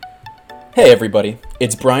Hey everybody,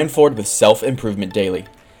 it's Brian Ford with Self Improvement Daily.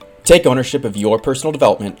 Take ownership of your personal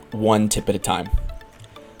development one tip at a time.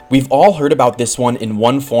 We've all heard about this one in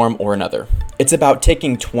one form or another. It's about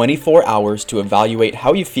taking 24 hours to evaluate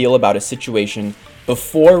how you feel about a situation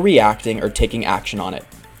before reacting or taking action on it.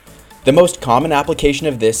 The most common application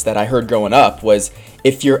of this that I heard growing up was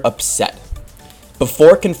if you're upset.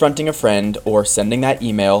 Before confronting a friend or sending that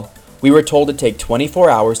email, we were told to take 24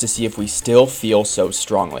 hours to see if we still feel so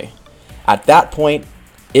strongly. At that point,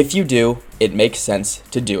 if you do, it makes sense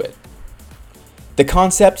to do it. The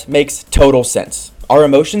concept makes total sense. Our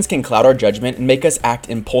emotions can cloud our judgment and make us act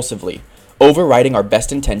impulsively, overriding our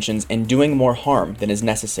best intentions and doing more harm than is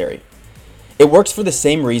necessary. It works for the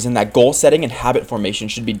same reason that goal setting and habit formation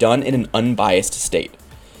should be done in an unbiased state.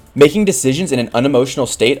 Making decisions in an unemotional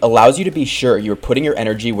state allows you to be sure you're putting your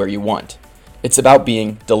energy where you want. It's about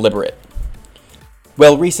being deliberate.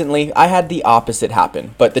 Well, recently, I had the opposite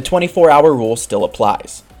happen, but the 24-hour rule still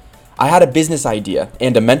applies. I had a business idea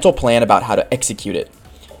and a mental plan about how to execute it.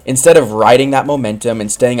 Instead of riding that momentum and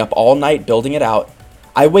staying up all night building it out,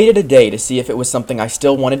 I waited a day to see if it was something I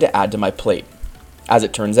still wanted to add to my plate. As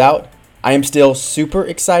it turns out, I am still super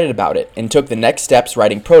excited about it and took the next steps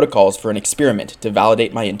writing protocols for an experiment to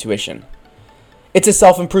validate my intuition. It's a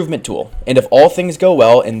self-improvement tool, and if all things go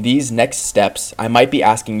well in these next steps, I might be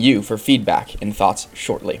asking you for feedback and thoughts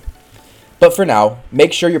shortly. But for now,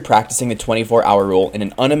 make sure you're practicing the 24-hour rule in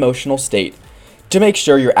an unemotional state to make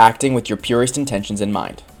sure you're acting with your purest intentions in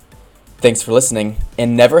mind. Thanks for listening,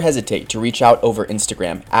 and never hesitate to reach out over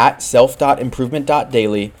Instagram at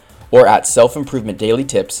self.improvement.daily or at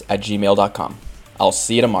selfimprovementdailytips@gmail.com. I'll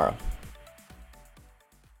see you tomorrow.